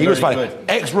very funny. Good.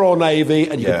 Ex-Royal Navy,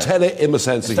 and you could tell it in the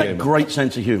sense of humour. That great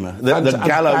sense of humour. The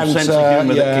gallows sense of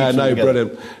humour that keeps them together.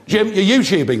 Brilliant. Jim, you're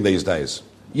YouTubing these days.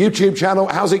 YouTube channel,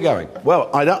 how's it going? Well,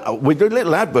 we do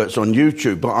little adverts on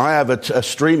YouTube, but I have a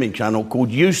streaming channel called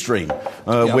Ustream,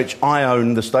 which I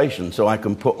own the station, so I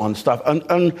can put on stuff.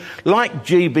 And like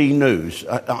GB News,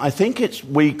 I think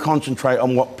we concentrate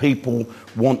on what people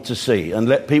want to see and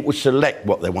let people select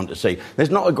what they want to see. There's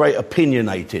not a great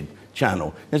opinionated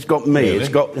channel. It's got me. Really?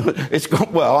 It's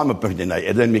got. Well, I'm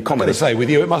opinionated in my I'm comedy. going to say, with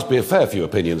you, it must be a fair few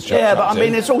opinions. Yeah, but I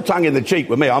mean, it's all tongue in the cheek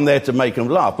with me. I'm there to make them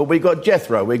laugh. But we've got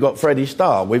Jethro, we've got Freddie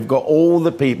Starr, we've got all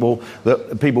the people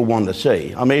that people want to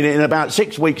see. I mean, in about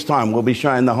 6 weeks' time, we'll be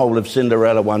showing the whole of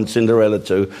Cinderella 1, Cinderella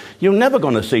 2. You're never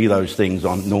going to see those things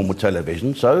on normal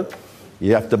television, so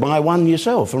you have to buy one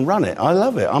yourself and run it. I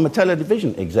love it. I'm a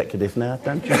television executive now,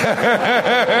 don't you?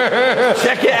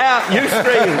 Check it out,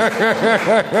 Ustream.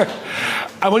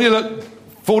 And when you look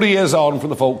 40 years on from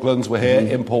the Falklands, we're here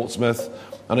in Portsmouth.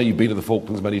 I know you've been to the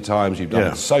Falklands many times. You've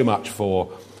done so much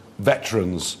for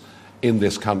veterans in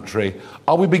this country.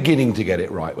 Are we beginning to get it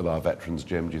right with our veterans,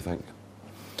 Jim, do you think?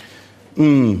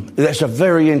 That's a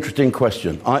very interesting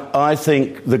question. I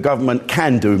think the government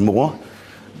can do more.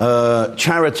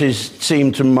 Charities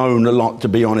seem to moan a lot, to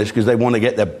be honest, because they want to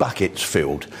get their buckets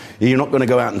filled. You're not going to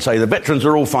go out and say, the veterans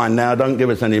are all fine now, don't give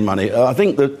us any money. I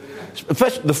think that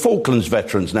the Falklands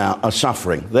veterans now are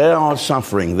suffering. They are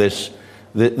suffering this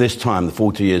time, the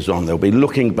 40 years on. They'll be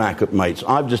looking back at mates.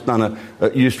 I've just done at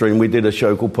Ustream, we did a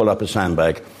show called Pull Up a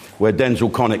Sandbag, where Denzel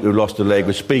Connick, who lost a leg,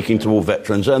 was speaking to all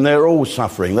veterans, and they're all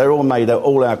suffering. They're all made out,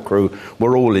 all our crew,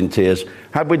 we're all in tears.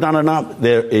 Have we done enough?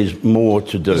 There is more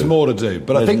to do. There's more to do.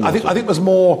 But I think there's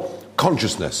more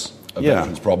consciousness of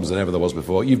veterans' problems than ever there was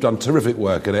before. You've done terrific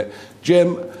work at it.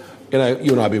 Jim, you know,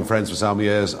 you and I have been friends for some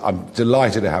years. I'm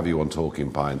delighted to have you on Talking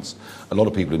Pints. A lot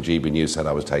of people in GB News said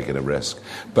I was taking a risk.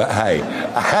 But hey,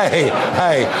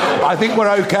 I think we're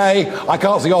okay. I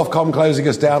can't see Ofcom closing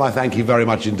us down. I thank you very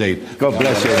much indeed. God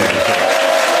bless you.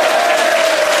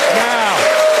 Now,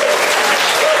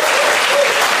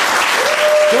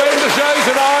 to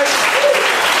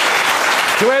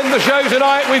end the show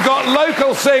tonight, we've got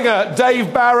local singer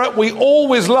Dave Barrett. We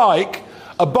always like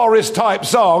a Boris-type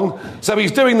song, so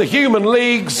he's doing the Human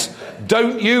League's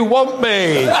Don't You Want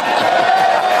Me?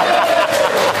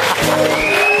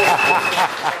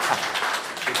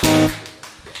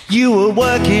 You were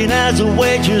working as a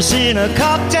waitress in a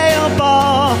cocktail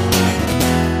bar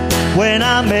when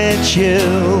I met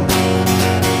you.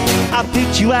 I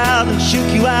picked you out and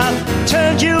shook you out,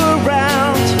 turned you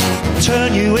around,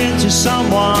 turned you into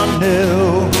someone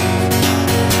new.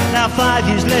 Now 5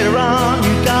 years later on,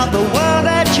 you got the world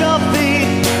at your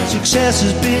feet. Success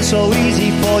has been so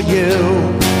easy for you.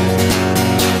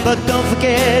 But don't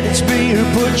forget, it's me who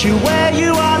put you where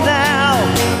you are now.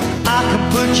 I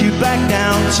can put you back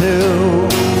down too.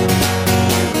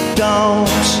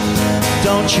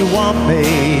 Don't you want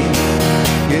me?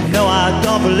 You know I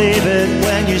don't believe it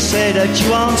when you say that you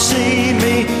won't see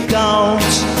me. Don't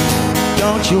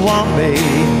you want me?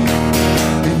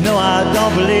 You know I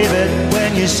don't believe it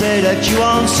when you say that you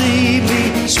won't see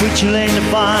me. Switch your lane to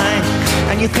find,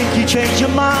 and you think you changed your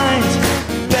mind.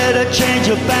 Better change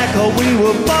your back or we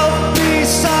will both be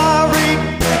sorry.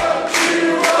 Don't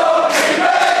you want me,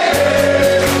 baby?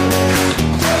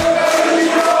 Don't you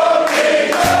want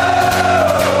me, oh?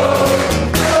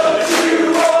 Don't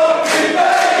you want me,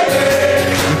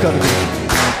 baby? You've got to do it.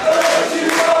 Don't you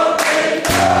want me,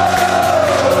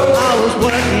 oh? I was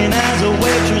working as a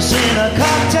waitress in a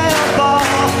cocktail bar.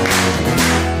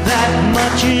 That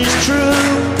much is true.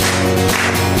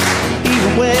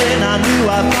 Even when I knew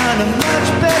I'd find a much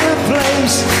better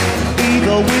place,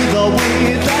 either with or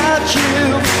without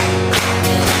you.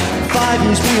 5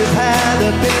 years we have had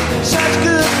a bit, such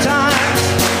good times.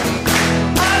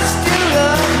 I still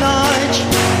love Nige,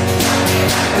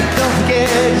 but don't forget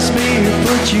it's me who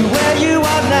put you where you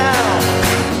are now.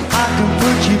 I can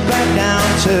put you back down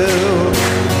too.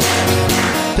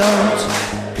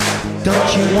 Don't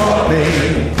you want me?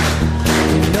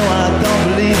 You know I don't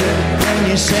believe it when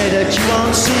you say that you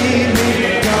won't see me.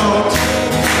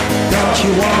 Don't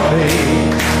you want me?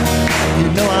 You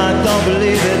know I don't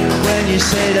believe it when you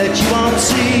say that you won't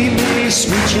see me.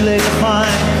 Sweet you later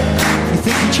fine. You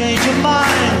think you changed your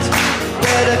mind?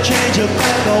 Better change your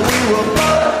back or we will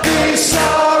both be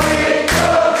sorry.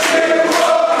 Don't you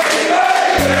want me,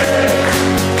 baby?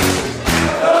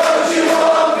 Don't you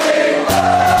want me? Oh,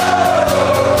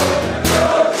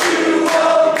 don't you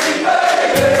want me,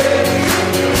 baby?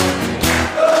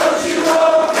 Don't you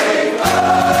want me? Oh.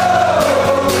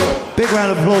 Big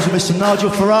round of applause for Mr. Nigel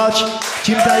Farage,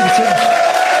 Jim Davidson,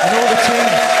 and all the team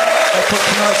that put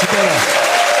tonight together.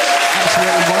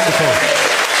 Absolutely wonderful.